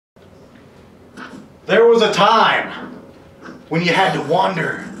There was a time when you had to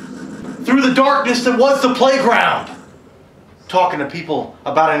wander through the darkness that was the playground, talking to people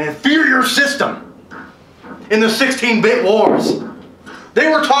about an inferior system in the 16-bit wars. They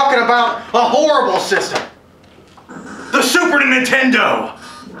were talking about a horrible system, the Super Nintendo.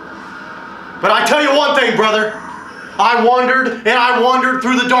 But I tell you one thing, brother, I wandered and I wandered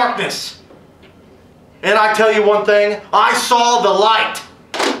through the darkness. And I tell you one thing, I saw the light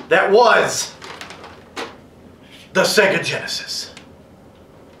that was the Sega Genesis.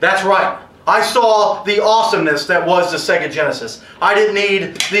 That's right. I saw the awesomeness that was the Sega Genesis. I didn't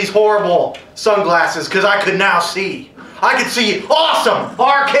need these horrible sunglasses because I could now see. I could see awesome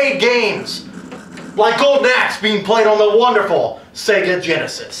arcade games like Golden Axe being played on the wonderful Sega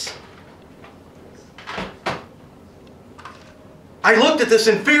Genesis. I looked at this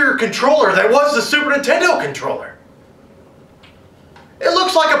inferior controller that was the Super Nintendo controller. It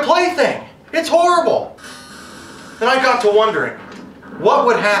looks like a plaything. It's horrible. And I got to wondering, what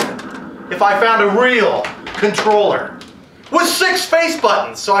would happen if I found a real controller with 6 face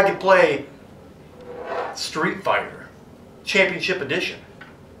buttons so I could play Street Fighter Championship Edition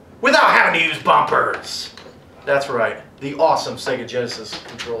without having to use bumpers? That's right, the awesome Sega Genesis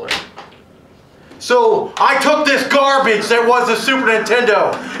controller. So I took this garbage that was the Super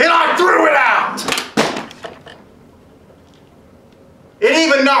Nintendo and I threw it out. It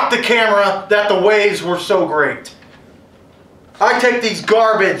even knocked the camera that the waves were so great. I take these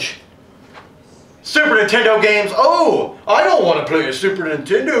garbage Super Nintendo games. Oh, I don't want to play a Super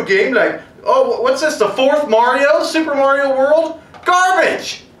Nintendo game like, oh, what's this, the 4th Mario? Super Mario World?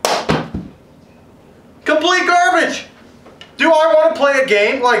 Garbage! Complete garbage! Do I want to play a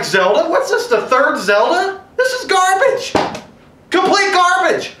game like Zelda? What's this, the 3rd Zelda? This is garbage! Complete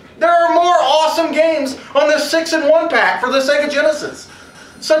garbage! There are more awesome games on this 6-in-1 pack for the Sega Genesis,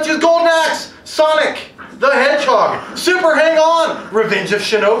 such as Golden Axe, Sonic the Hedgehog, Super Hang-On, Revenge of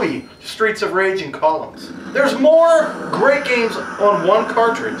Shinobi, Streets of Rage, and Columns. There's more great games on one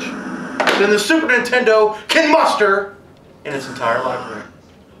cartridge than the Super Nintendo can muster in its entire library.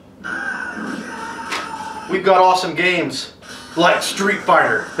 We've got awesome games like Street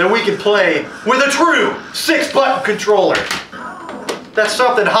Fighter that we can play with a true 6-button controller. That's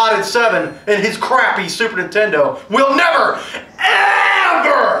something Htaed7 and his crappy Super Nintendo will never,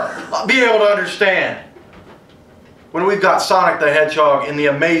 ever be able to understand. When we've got Sonic the Hedgehog in the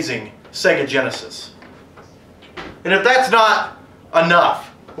amazing Sega Genesis. And if that's not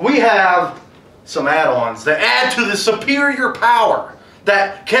enough, we have some add-ons that add to the superior power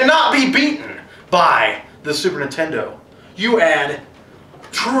that cannot be beaten by the Super Nintendo. You add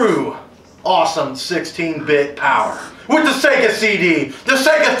true awesome 16-bit power. With the Sega CD, the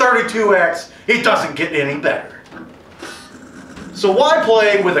Sega 32X, it doesn't get any better. So why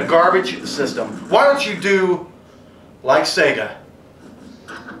play with a garbage system? Why don't you do like Sega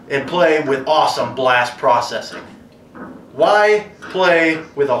and play with awesome blast processing? Why play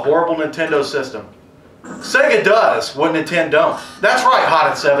with a horrible Nintendo system? Sega does what Nintendo don't. That's right,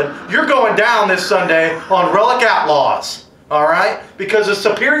 Htaed7. You're going down this Sunday on Relic Outlaws. Alright? Because the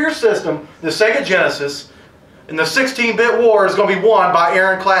superior system, the Sega Genesis, in the 16-bit war is going to be won by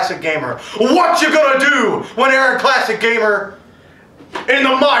Aaron Classic Gamer. What you gonna do when Aaron Classic Gamer, in the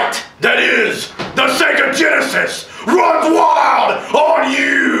might that is the Sega Genesis, runs wild on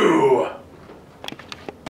you?